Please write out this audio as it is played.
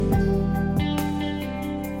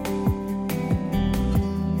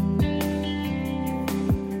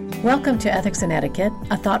Welcome to Ethics and Etiquette,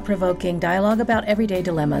 a thought-provoking dialogue about everyday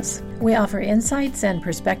dilemmas. We offer insights and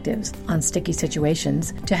perspectives on sticky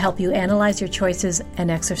situations to help you analyze your choices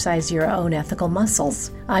and exercise your own ethical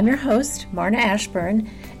muscles. I'm your host, Marna Ashburn,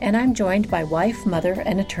 and I'm joined by wife, mother,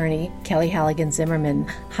 and attorney, Kelly Halligan Zimmerman.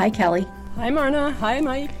 Hi, Kelly. Hi, Marna. Hi,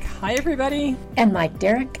 Mike. Hi, everybody. And Mike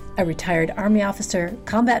Derrick, a retired Army officer,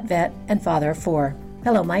 combat vet, and father of 4.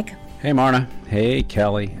 Hello, Mike. Hey, Marna. Hey,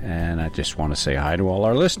 Kelly. And I just want to say hi to all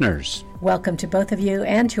our listeners. Welcome to both of you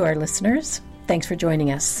and to our listeners. Thanks for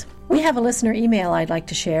joining us. We have a listener email I'd like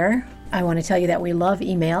to share. I want to tell you that we love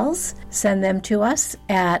emails. Send them to us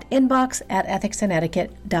at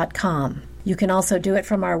inbox@ethicsandetiquette.com. You can also do it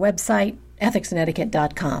from our website,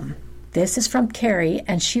 ethicsandetiquette.com. This is from Carrie,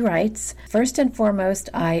 and she writes, "First and foremost,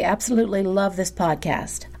 I absolutely love this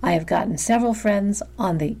podcast. I have gotten several friends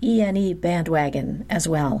on the ENE bandwagon as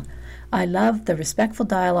well. I love the respectful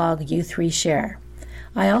dialogue you three share.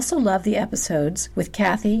 I also love the episodes with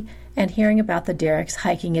Kathy and hearing about the Derricks'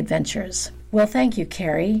 hiking adventures." Well, thank you,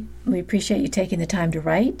 Carrie. We appreciate you taking the time to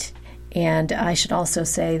write. And I should also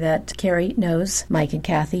say that Carrie knows Mike and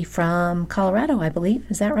Kathy from Colorado, I believe.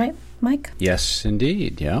 Is that right, Mike? Yes,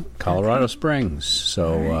 indeed. Yeah, Colorado Springs.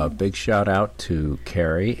 So right. Big shout out to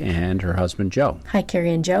Carrie and her husband, Joe. Hi,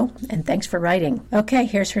 Carrie and Joe, and thanks for writing. Okay,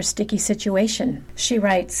 here's her sticky situation. She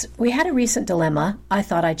writes, "We had a recent dilemma I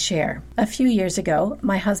thought I'd share. A few years ago,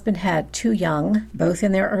 my husband had 2 young, both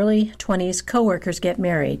in their early 20s, coworkers get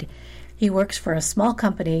married. He works for a small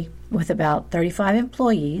company with about 35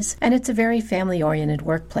 employees, and it's a very family-oriented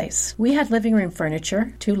workplace. We had living room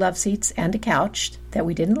furniture, 2 love seats, and a couch that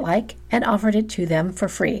we didn't like, and offered it to them for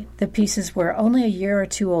free. The pieces were only a year or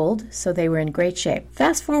 2 old, so they were in great shape.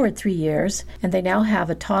 Fast forward 3 years, and they now have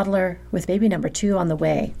a toddler with baby number 2 on the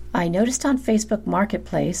way. I noticed on Facebook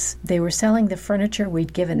Marketplace they were selling the furniture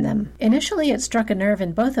we'd given them. Initially, it struck a nerve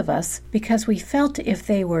in both of us because we felt if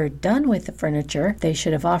they were done with the furniture, they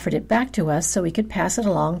should have offered it back to us so we could pass it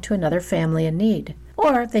along to another family in need.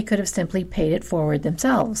 Or they could have simply paid it forward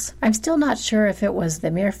themselves. I'm still not sure if it was the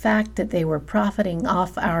mere fact that they were profiting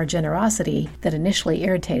off our generosity that initially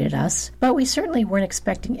irritated us, but we certainly weren't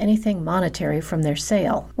expecting anything monetary from their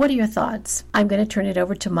sale. What are your thoughts?" I'm going to turn it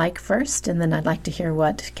over to Mike first, and then I'd like to hear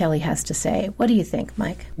what Kelly has to say. What do you think,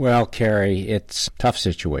 Mike? Well, Carrie, it's a tough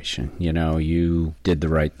situation. You know, you did the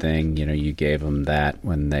right thing. You know, you gave them that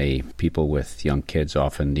when people with young kids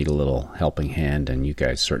often need a little helping hand, and you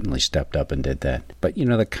guys certainly stepped up and did that. But you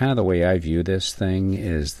know, the way I view this thing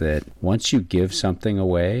is that once you give something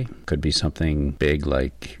away, could be something big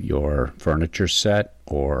like your furniture set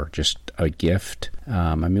or just a gift.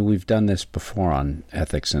 We've done this before on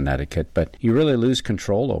Ethics and Etiquette, but you really lose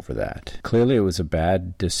control over that. Clearly, it was a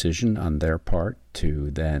bad decision on their part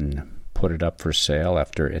to then put it up for sale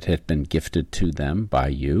after it had been gifted to them by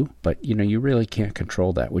you. But, you really can't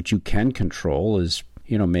control that. What you can control is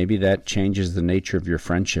maybe that changes the nature of your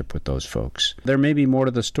friendship with those folks. There may be more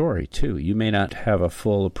to the story, too. You may not have a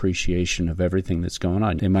full appreciation of everything that's going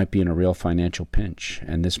on. They might be in a real financial pinch,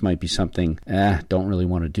 and this might be something, don't really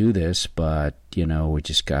want to do this, but, we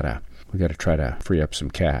got to try to free up some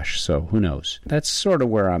cash. So who knows? That's sort of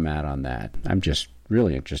where I'm at on that. I'm just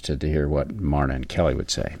really interested to hear what Marna and Kelly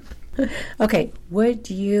would say. Okay, would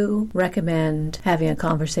you recommend having a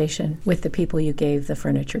conversation with the people you gave the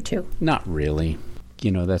furniture to? Not really.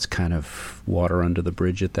 That's kind of water under the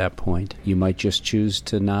bridge at that point. You might just choose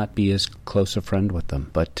to not be as close a friend with them,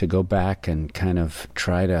 but to go back and kind of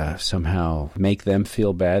try to somehow make them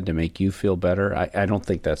feel bad to make you feel better, I don't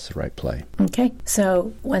think that's the right play. Okay,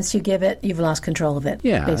 so once you give it, you've lost control of it.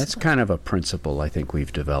 Yeah, basically. That's kind of a principle I think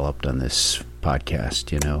we've developed on this podcast.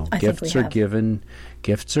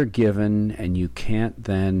 Gifts are given, and you can't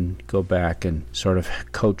then go back and sort of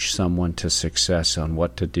coach someone to success on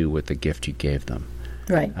what to do with the gift you gave them.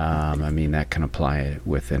 Right. That can apply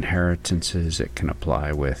with inheritances. It can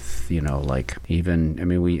apply with, at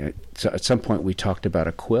some point we talked about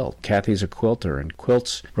a quilt. Kathy's a quilter, and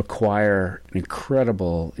quilts require an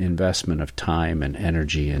incredible investment of time and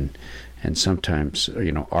energy and sometimes,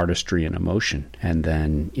 artistry and emotion. And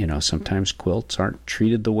then, sometimes quilts aren't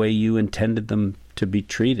treated the way you intended them to be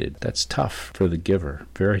treated. That's tough for the giver.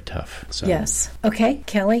 Very tough. So. Yes. Okay,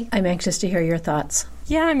 Kelly, I'm anxious to hear your thoughts.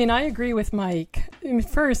 Yeah, I agree with Mike.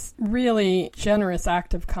 First, really generous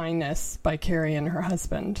act of kindness by Carrie and her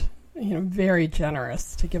husband. Very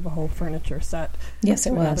generous to give a whole furniture set to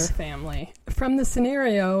another family. From the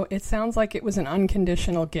scenario, it sounds like it was an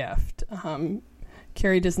unconditional gift.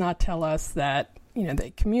 Carrie does not tell us that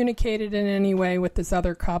they communicated in any way with this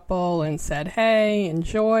other couple and said, hey,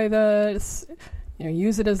 enjoy this.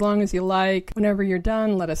 use it as long as you like. Whenever you're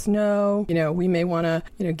done, let us know. We may want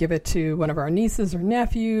to, give it to one of our nieces or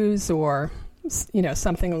nephews or,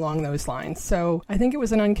 something along those lines. So I think it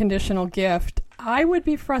was an unconditional gift. I would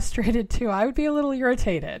be frustrated too. I would be a little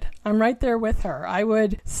irritated. I'm right there with her. I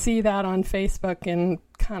would see that on Facebook and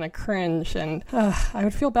kind of cringe, and I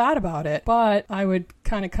would feel bad about it. But I would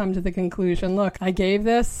kind of come to the conclusion, look, I gave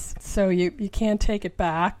this, so you can't take it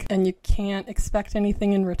back, and you can't expect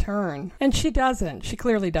anything in return. And she doesn't. She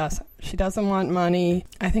clearly doesn't. She doesn't want money.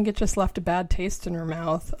 I think it just left a bad taste in her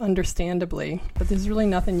mouth, understandably. But there's really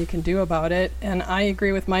nothing you can do about it. And I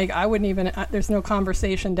agree with Mike. I wouldn't even, there's no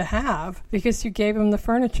conversation to have because you gave him the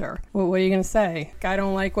furniture. Well, what are you going to say? I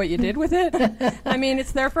don't like what you did with it? I mean,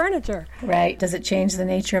 it's their furniture. Right. Does it change the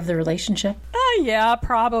nature of the relationship? Yeah,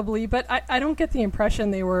 probably. But I don't get the impression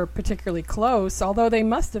they were particularly close, although they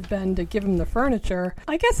must have been to give him the furniture.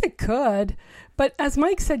 I guess it could. But as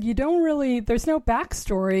Mike said, there's no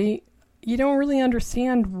backstory. You don't really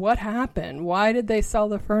understand what happened. Why did they sell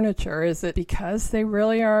the furniture? Is it because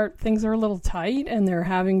things are a little tight and they're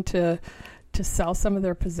having to sell some of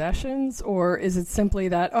their possessions? Or is it simply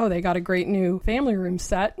that, they got a great new family room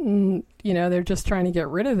set and, they're just trying to get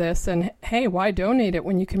rid of this, and hey, why donate it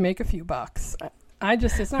when you can make a few bucks?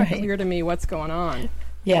 It's not clear to me what's going on.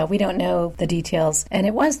 Yeah, we don't know the details. And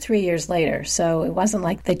it was 3 years later, so it wasn't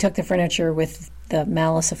like they took the furniture with the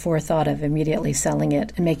malice aforethought of immediately selling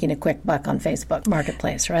it and making a quick buck on Facebook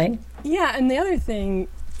Marketplace, right? Yeah, and the other thing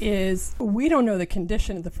is we don't know the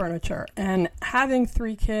condition of the furniture. And having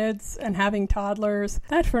 3 kids and having toddlers,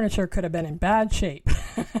 that furniture could have been in bad shape.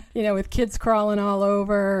 With kids crawling all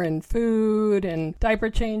over and food and diaper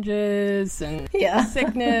changes and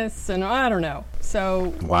sickness and I don't know.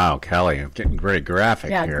 So wow, Kelly, I'm getting very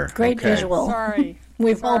graphic here. Great visual. Sorry.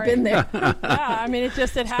 We've all been there.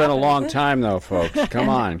 It's been a long time though, folks. Come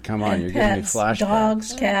on. You're giving me flashbacks.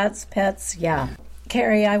 Dogs, cats, pets, yeah.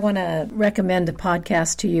 Carrie, I want to recommend a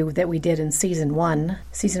podcast to you that we did in Season 1.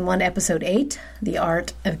 Season 1, Episode 8, The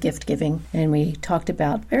Art of Gift Giving. And we talked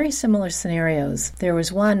about very similar scenarios. There was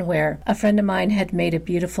one where a friend of mine had made a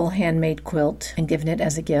beautiful handmade quilt and given it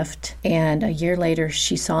as a gift. And a year later,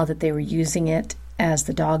 she saw that they were using it as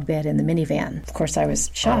the dog bed in the minivan. Of course, I was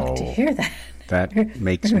shocked to hear that. That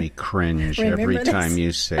makes me cringe every time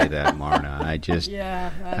you say that, Marna. I just,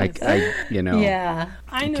 I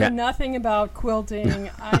know nothing about quilting.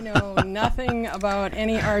 I know nothing about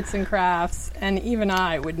any arts and crafts, and even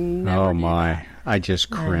I would never. Oh my! I just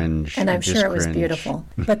cringe. And I'm sure it was beautiful.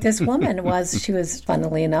 But this woman she was,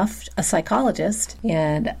 funnily enough, a psychologist.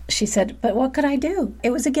 And she said, but what could I do? It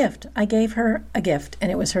was a gift. I gave her a gift,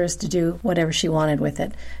 and it was hers to do whatever she wanted with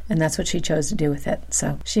it. And that's what she chose to do with it.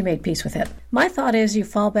 So she made peace with it. My thought is you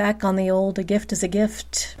fall back on the old a gift is a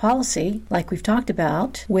gift policy, like we've talked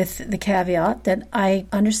about, with the caveat that I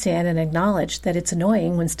understand and acknowledge that it's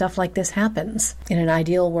annoying when stuff like this happens. In an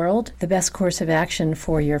ideal world, the best course of action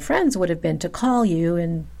for your friends would have been to call you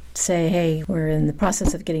and say, hey, we're in the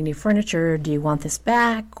process of getting new furniture. Do you want this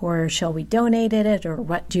back, or shall we donate it, or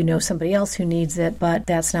what? Do you know somebody else who needs it? But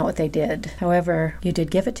that's not what they did. However, you did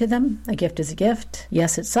give it to them. A gift is a gift.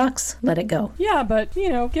 Yes, it sucks. Let it go. Yeah, but,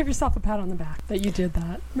 give yourself a pat on the back that you did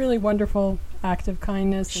that. Really wonderful act of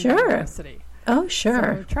kindness and generosity. Oh,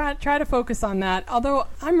 sure. So try to focus on that. Although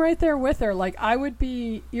I'm right there with her. Like, I would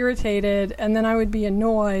be irritated, and then I would be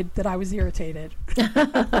annoyed that I was irritated.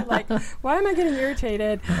 Like, why am I getting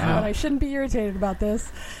irritated when I shouldn't be irritated about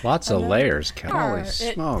this? Lots of layers, Kelly.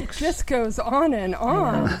 Smokes. It just goes on and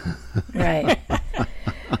on. Right.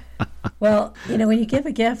 Well, when you give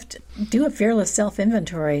a gift, do a fearless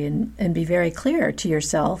self-inventory and be very clear to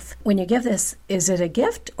yourself. When you give this, is it a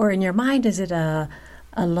gift, or in your mind, is it a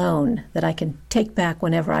loan that I can take back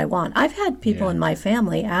whenever I want? I've had people in my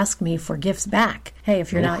family ask me for gifts back. Hey,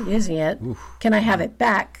 if you're not using it, can I have it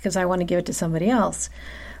back because I want to give it to somebody else?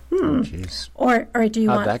 Or do you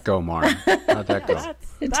want... How'd that go, Marna? How'd that go?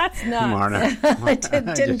 That's nuts. Marna.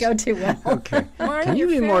 It didn't go too well. Okay. Marna, can you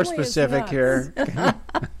be more specific here?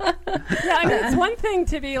 Yeah, it's one thing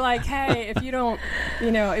to be like, hey, if you don't,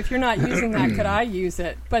 if you're not using that, could I use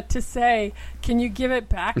it? But to say, can you give it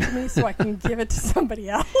back to me so I can give it to somebody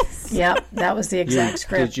else? Yep, that was the exact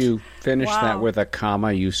script. Did you finish that with a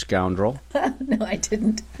comma, you scoundrel? No, I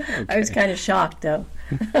didn't. Okay. I was kind of shocked, though.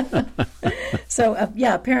 So,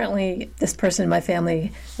 apparently this person in my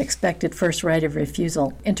family expected first right of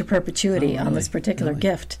refusal into perpetuity on this particular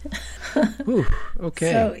gift. Ooh,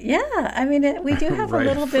 okay. So, we do have right, a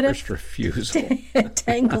little bit of refusal.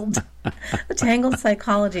 tangled A tangled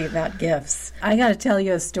psychology about gifts. I got to tell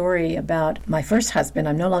you a story about my first husband.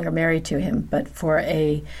 I'm no longer married to him, but for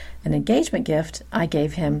an engagement gift, I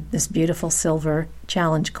gave him this beautiful silver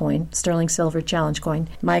challenge coin, sterling silver challenge coin.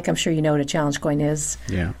 Mike, I'm sure you know what a challenge coin is.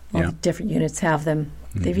 Yeah. All the different units have them.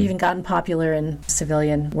 They've even gotten popular in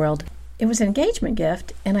civilian world. It was an engagement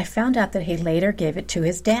gift, and I found out that he later gave it to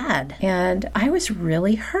his dad. And I was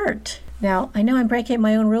really hurt. Now, I know I'm breaking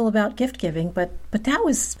my own rule about gift giving, but that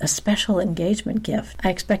was a special engagement gift.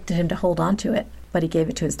 I expected him to hold on to it, but he gave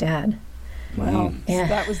it to his dad. Wow. Yeah. So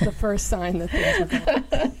that was the first sign that things were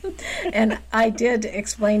bad. And I did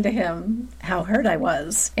explain to him how hurt I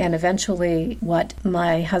was. And eventually what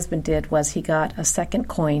my husband did was he got a second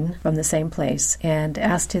coin from the same place and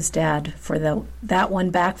asked his dad for that one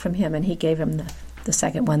back from him, and he gave him the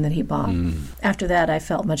second one that he bought. After that, I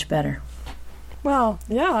felt much better. Well,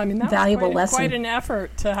 yeah, I mean, that Valuable was lesson. quite an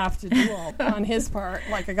effort to have to do all on his part.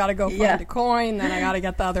 Like, I got to go find a coin, then I got to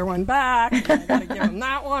get the other one back, then I got to give him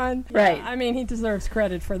that one. Right. Yeah, I mean, he deserves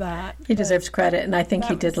credit for that. He deserves credit, and I think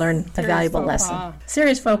he did learn a valuable lesson.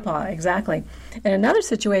 Serious faux pas, exactly. In another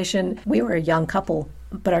situation, we were a young couple,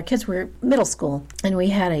 but our kids were middle school, and we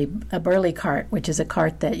had a Burley cart, which is a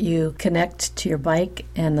cart that you connect to your bike,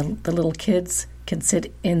 and the little kids can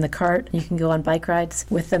sit in the cart. You can go on bike rides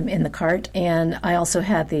with them in the cart. And I also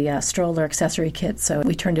had the stroller accessory kit, so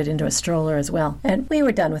we turned it into a stroller as well. And we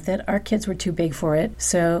were done with it. Our kids were too big for it,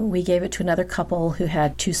 so we gave it to another couple who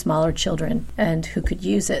had two smaller children and who could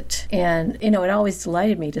use it. And, it always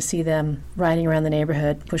delighted me to see them riding around the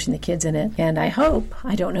neighborhood, pushing the kids in it. And I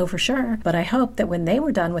don't know for sure, but I hope that when they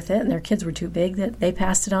were done with it and their kids were too big, that they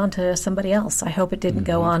passed it on to somebody else. I hope it didn't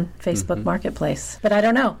go on Facebook Marketplace. But I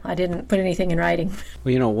don't know. I didn't put anything in writing.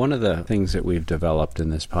 Well, one of the things that we've developed in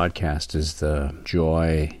this podcast is the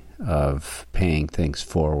joy of paying things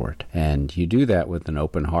forward. And you do that with an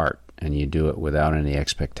open heart, and you do it without any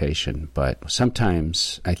expectation. But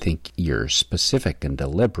sometimes I think you're specific and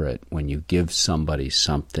deliberate when you give somebody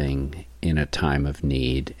something in a time of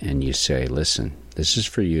need, and you say, listen, this is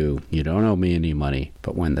for you. You don't owe me any money,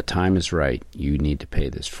 but when the time is right, you need to pay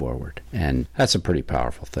this forward. And that's a pretty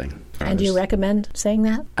powerful thing. And do you recommend saying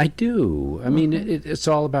that? I do. I mean, it's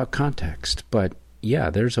all about context, but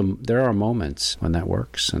yeah, there are moments when that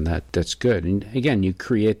works, and that's good. And again, you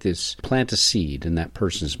plant a seed in that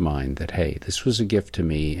person's mind that, hey, this was a gift to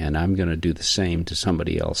me, and I'm going to do the same to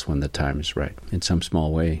somebody else when the time is right. In some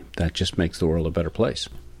small way, that just makes the world a better place.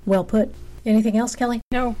 Well put. Anything else, Kelly?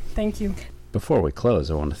 No, thank you. Before we close,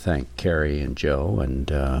 I want to thank Carrie and Joe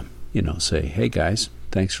and, say, hey, guys,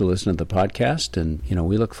 thanks for listening to the podcast. And,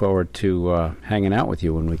 we look forward to hanging out with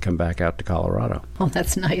you when we come back out to Colorado. Oh,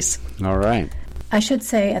 that's nice. All right. I should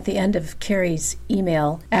say at the end of Carrie's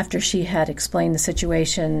email, after she had explained the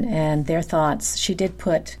situation and their thoughts, she did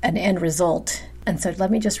put an end result. And so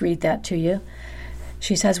let me just read that to you.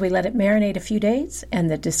 She says, we let it marinate a few days and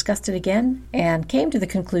then discussed it again and came to the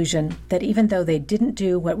conclusion that even though they didn't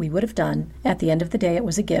do what we would have done, at the end of the day it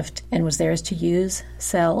was a gift and was theirs to use,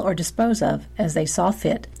 sell, or dispose of as they saw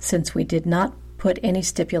fit, since we did not put any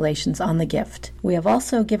stipulations on the gift. We have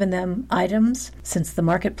also given them items since the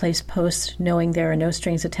marketplace post knowing there are no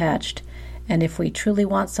strings attached, and if we truly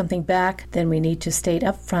want something back, then we need to state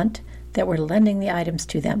up front that we're lending the items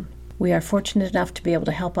to them. We are fortunate enough to be able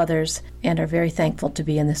to help others and are very thankful to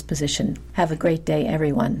be in this position. Have a great day,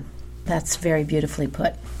 everyone. That's very beautifully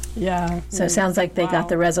put. Yeah. So it sounds like they got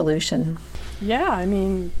the resolution. Yeah, I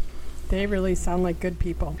mean, they really sound like good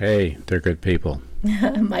people. Hey, they're good people.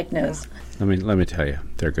 Mike knows. Let me tell you,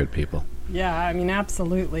 they're good people. Yeah, I mean,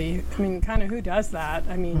 absolutely. I mean, kind of who does that?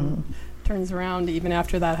 I mean, turns around even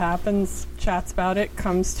after that happens, chats about it,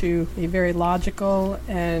 comes to a very logical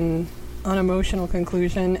and unemotional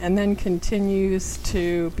conclusion, and then continues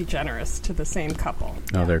to be generous to the same couple.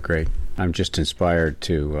 No, they're great. I'm just inspired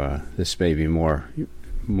to, this may be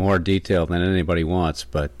more detail than anybody wants,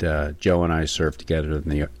 but Joe and I served together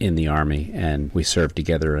in the Army, and we served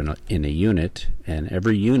together in a unit, and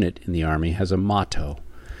every unit in the Army has a motto.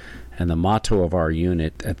 And the motto of our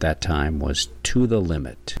unit at that time was to the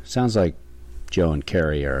limit. Sounds like Joe and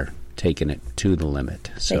Carrie are taking it to the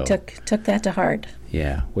limit. So, they took that to heart.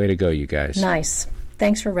 Yeah, way to go, you guys. Nice.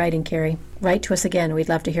 Thanks for writing, Carrie. Write to us again. We'd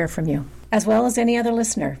love to hear from you. As well as any other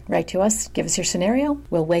listener, write to us, give us your scenario,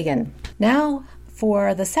 we'll weigh in. Now,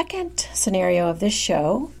 for the second scenario of this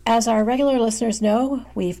show, as our regular listeners know,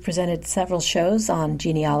 we've presented several shows on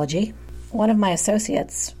genealogy. One of my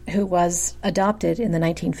associates, who was adopted in the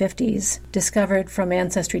 1950s, discovered from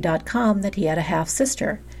Ancestry.com that he had a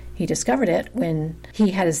half-sister. He discovered it when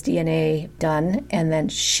he had his DNA done, and then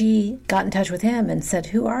she got in touch with him and said,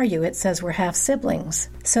 "Who are you? It says we're half siblings."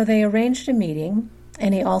 So they arranged a meeting,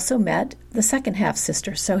 and he also met the second half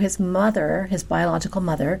sister. So his mother, his biological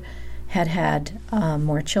mother, had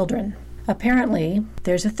more children. Apparently,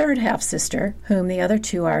 there's a third half sister whom the other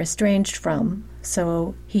two are estranged from,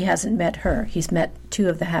 so he hasn't met her. He's met two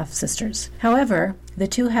of the half sisters. However, the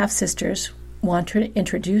two half sisters want to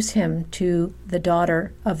introduce him to the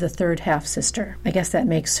daughter of the third half sister. I guess that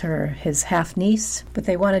makes her his half niece, but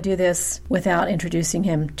they want to do this without introducing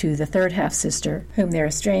him to the third half sister whom they're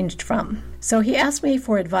estranged from. So he asked me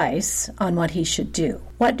for advice on what he should do.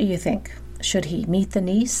 What do you think? Should he meet the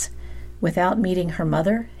niece without meeting her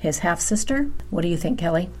mother, his half sister? What do you think,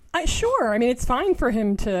 Kelly? Sure. I mean, it's fine for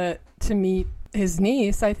him to meet his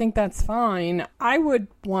niece. I think that's fine. I would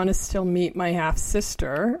want to still meet my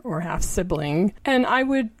half-sister or half-sibling, and I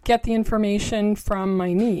would get the information from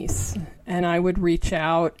my niece, and I would reach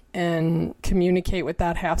out and communicate with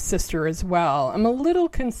that half-sister as well. I'm a little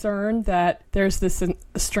concerned that there's this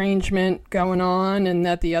estrangement going on and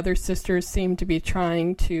that the other sisters seem to be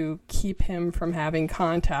trying to keep him from having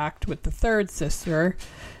contact with the third sister.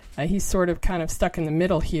 He's sort of kind of stuck in the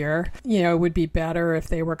middle here. It would be better if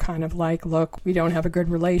they were kind of like, look, we don't have a good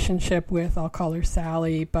relationship with, I'll call her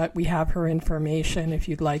Sally, but we have her information if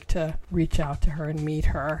you'd like to reach out to her and meet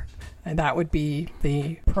her. And that would be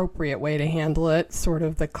the appropriate way to handle it, sort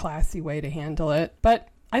of the classy way to handle it. But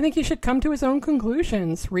I think he should come to his own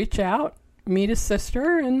conclusions, reach out, meet his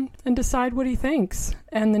sister, and decide what he thinks.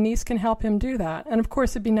 And the niece can help him do that. And of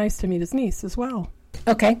course, it'd be nice to meet his niece as well.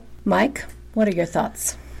 Okay. Mike, what are your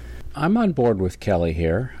thoughts? I'm on board with Kelly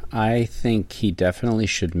here. I think he definitely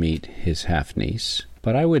should meet his half-niece.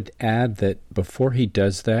 But I would add that before he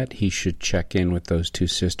does that, he should check in with those two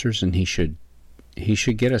sisters, and he should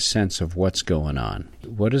get a sense of what's going on.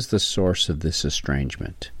 What is the source of this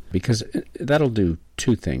estrangement? Because that'll do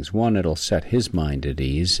two things. One, it'll set his mind at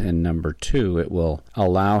ease, and number two, it will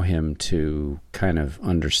allow him to kind of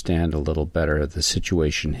understand a little better the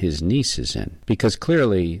situation his niece is in. Because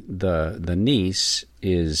clearly the niece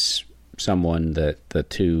is someone that the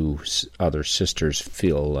two other sisters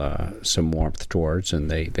feel some warmth towards,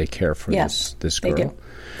 and they care for this girl.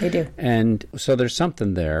 They do. And so there's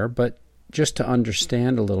something there, but just to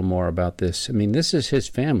understand a little more about this, I mean, this is his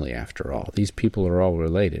family after all. These people are all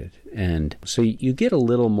related. And so you get a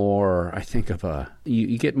little more, I think,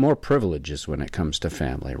 you get more privileges when it comes to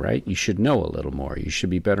family, right? You should know a little more. You should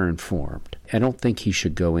be better informed. I don't think he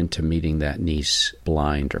should go into meeting that niece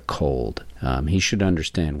blind or cold. He should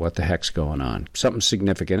understand what the heck's going on. Something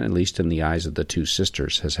significant, at least in the eyes of the two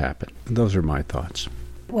sisters, has happened. Those are my thoughts.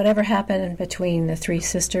 Whatever happened between the three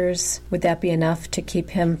sisters, would that be enough to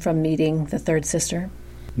keep him from meeting the third sister?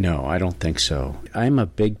 No, I don't think so. I'm a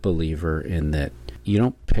big believer in that you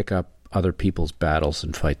don't pick up other people's battles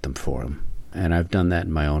and fight them for them. And I've done that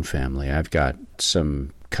in my own family. I've got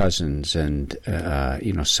some cousins, and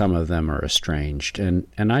some of them are estranged, and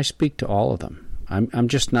I speak to all of them. I'm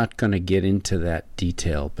just not going to get into that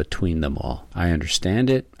detail between them all. I understand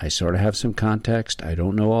it. I sort of have some context. I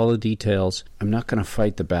don't know all the details. I'm not going to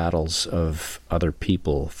fight the battles of other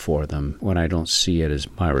people for them when I don't see it as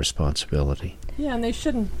my responsibility. Yeah, and they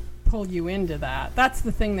shouldn't pull you into that. That's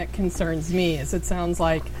the thing that concerns me, is it sounds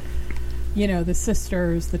like,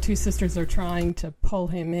 the two sisters are trying to pull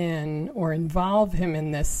him in or involve him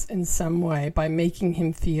in this in some way by making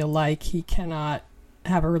him feel like he cannot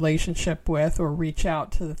have a relationship with or reach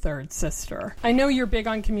out to the third sister. I know you're big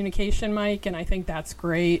on communication, Mike, and I think that's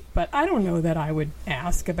great, but I don't know that I would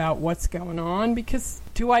ask about what's going on, because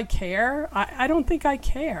do I care? I don't think I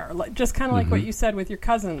care. Just kind of like what you said with your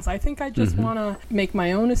cousins. I think I just want to make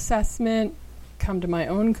my own assessment, come to my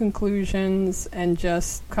own conclusions, and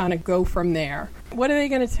just kind of go from there. What are they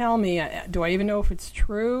going to tell me? Do I even know if it's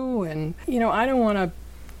true? And, I don't want to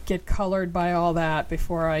get colored by all that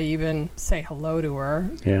before I even say hello to her.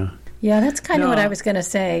 Yeah, that's kind of what I was going to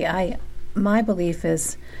say. My belief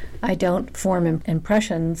is I don't form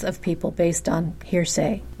impressions of people based on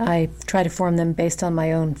hearsay. I try to form them based on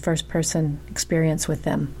my own first-person experience with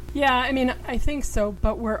them. Yeah, I mean, I think so,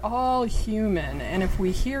 but we're all human, and if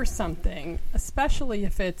we hear something, especially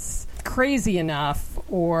if it's crazy enough,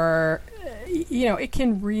 or it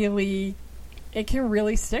can really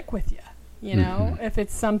stick with you. If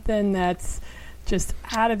it's something that's just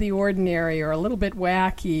out of the ordinary or a little bit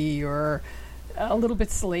wacky or a little bit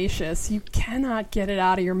salacious, you cannot get it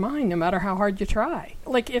out of your mind no matter how hard you try.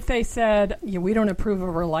 Like if they said, we don't approve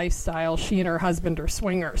of her lifestyle, she and her husband are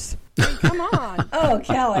swingers. I mean, come on. Oh,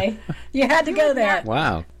 Kelly, you had to go there.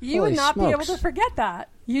 Wow. You would not be able to forget that.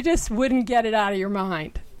 You just wouldn't get it out of your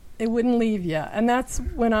mind. It wouldn't leave you. And that's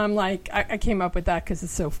when I'm like, I came up with that because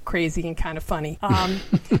it's so crazy and kind of funny.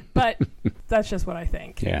 But that's just what I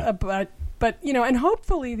think. Yeah. But, you know, and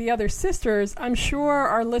hopefully the other sisters, I'm sure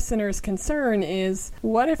our listeners' concern is,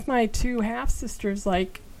 what if my two half-sisters,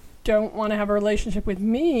 like, don't want to have a relationship with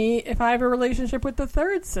me if I have a relationship with the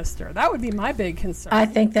third sister? That would be my big concern. I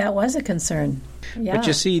think that was a concern. Yeah. But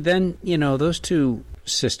you see, then, you know, those two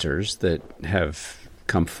sisters that have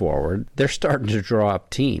come forward, they're starting to draw up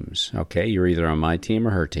teams. Okay, you're either on my team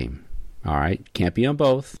or her team. All right, can't be on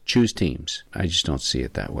both. Choose teams. I just don't see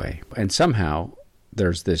it that way. And somehow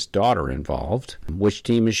there's this daughter involved. Which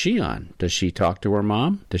team is she on? Does she talk to her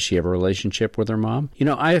mom? Does she have a relationship with her mom? You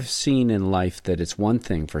know, I have seen in life that it's one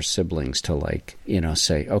thing for siblings to, like, you know,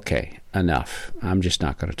 say, okay, enough. I'm just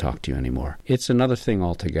not going to talk to you anymore. It's another thing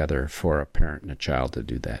altogether for a parent and a child to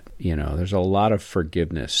do that. You know, there's a lot of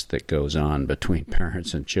forgiveness that goes on between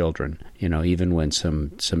parents and children, you know, even when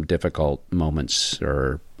some difficult moments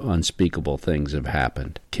or unspeakable things have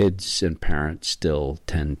happened. Kids and parents still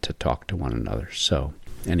tend to talk to one another. So,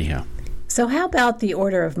 anyhow. So how about the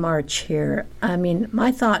Order of March here? I mean,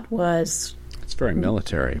 my thought was... It's very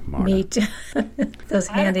military, Marta. Meet those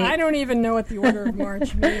handy... I don't even know what the Order of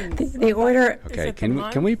March means. The order... Okay,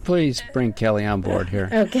 can we please bring Kelly on board here?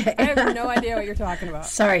 Okay. I have no idea what you're talking about.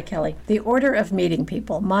 Sorry, Kelly. The order of meeting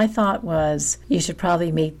people. My thought was you should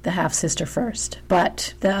probably meet the half-sister first.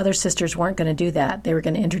 But the other sisters weren't going to do that. They were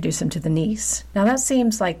going to introduce him to the niece. Now, that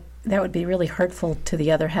seems like that would be really hurtful to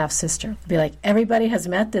the other half-sister. Be like, everybody has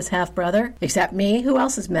met this half-brother except me. Who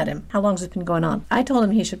else has met him? How long has it been going on? I told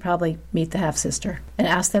him he should probably meet the half-sister and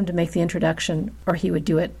ask them to make the introduction, or he would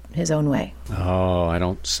do it his own way. Oh, I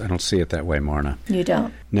don't see it that way, Marna. You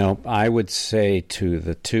don't? No, I would say to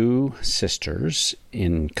the two sisters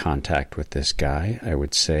in contact with this guy, I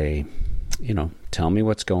would say, you know, tell me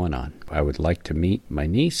what's going on. I would like to meet my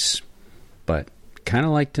niece, but kind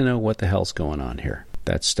of like to know what the hell's going on here.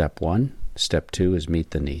 That's step one. Step two is meet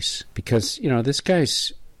the niece. Because, you know, this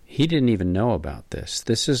guy's, he didn't even know about this.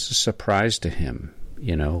 This is a surprise to him,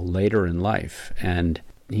 you know, later in life. And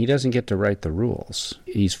he doesn't get to write the rules.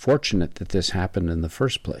 He's fortunate that this happened in the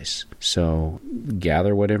first place. So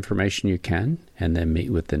gather what information you can and then meet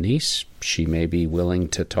with the niece. She may be willing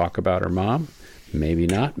to talk about her mom. Maybe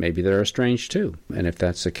not. Maybe they're estranged too. And if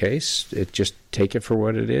that's the case, just take it for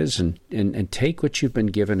what it is and take what you've been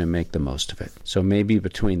given and make the most of it. So maybe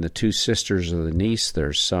between the two sisters or the niece,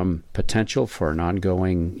 there's some potential for an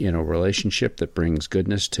ongoing, you know, relationship that brings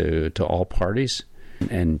goodness to all parties,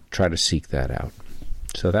 and try to seek that out.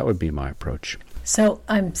 So that would be my approach. So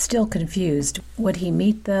I'm still confused. Would he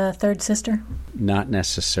meet the third sister? Not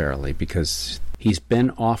necessarily, because he's been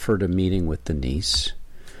offered a meeting with the niece.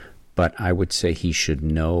 But I would say he should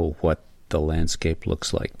know what the landscape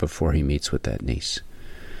looks like before he meets with that niece.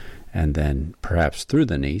 And then perhaps through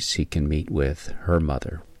the niece, he can meet with her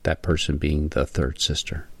mother, that person being the third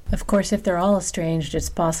sister. Of course, if they're all estranged, it's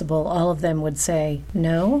possible all of them would say,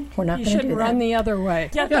 no, we're not going to do that. You should run the other way.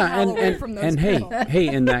 Get the hell away from those people. hey,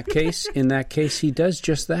 in that case, he does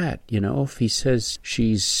just that. You know, if he says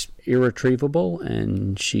she's irretrievable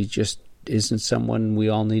and she just isn't someone we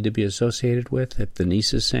all need to be associated with, if the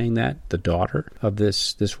niece is saying that, the daughter of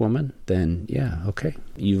this woman, then yeah, okay.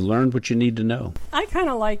 You've learned what you need to know. I kind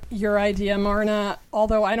of like your idea, Marna,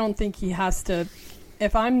 although I don't think he has to.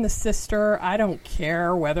 If I'm the sister, I don't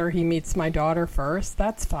care whether he meets my daughter first.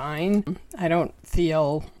 That's fine. I don't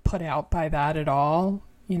feel put out by that at all.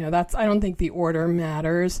 You know, I don't think the order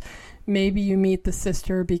matters. Maybe you meet the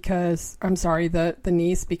sister the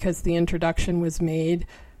niece because the introduction was made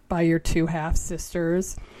by your two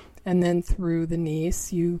half-sisters, and then through the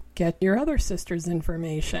niece, you get your other sister's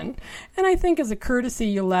information. And I think as a courtesy,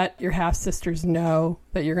 you let your half-sisters know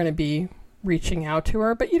that you're going to be reaching out to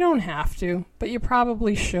her, but you don't have to. But you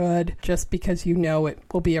probably should, just because you know it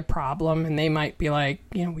will be a problem, and they might be like,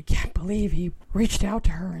 you know, we can't believe he reached out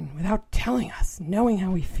to her and without telling us, knowing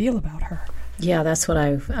how we feel about her. Yeah, that's what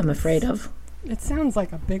I'm afraid of. It sounds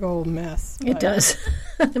like a big old mess. It does.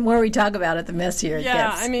 The more we talk about it, the messier it gets.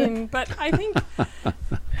 Yeah, I mean, but I think,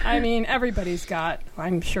 everybody's got,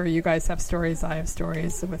 I'm sure you guys have stories, I have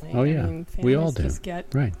stories with me. Oh, yeah, we all do. Just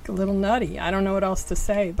get a little nutty. I don't know what else to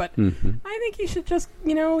say, but I think he should just,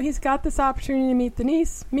 you know, he's got this opportunity to meet the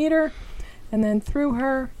niece, meet her, and then through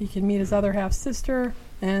her, he can meet his other half-sister,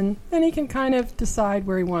 and then he can kind of decide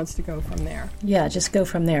where he wants to go from there. Yeah, just go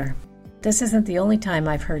from there. This isn't the only time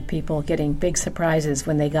I've heard people getting big surprises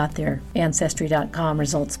when they got their Ancestry.com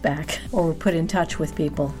results back, or were put in touch with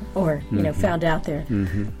people, or, you know, found out their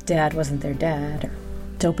dad wasn't their dad, or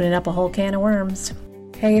it's opening up a whole can of worms.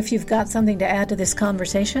 Hey, if you've got something to add to this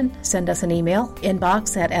conversation, send us an email,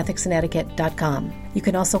 inbox@ethicsandetiquette.com. You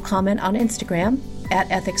can also comment on Instagram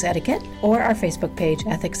 @ethicsetiquette or our Facebook page,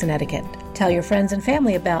 Ethics and Etiquette. Tell your friends and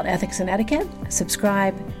family about Ethics and Etiquette,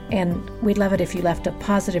 subscribe, and we'd love it if you left a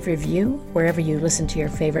positive review wherever you listen to your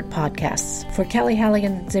favorite podcasts. For Kelly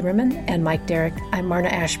Halligan Zimmerman and Mike Derrick, I'm Marna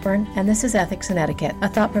Ashburn, and this is Ethics and Etiquette, a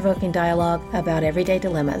thought-provoking dialogue about everyday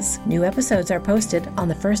dilemmas. New episodes are posted on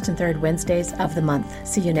the first and third Wednesdays of the month.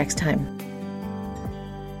 See you next time.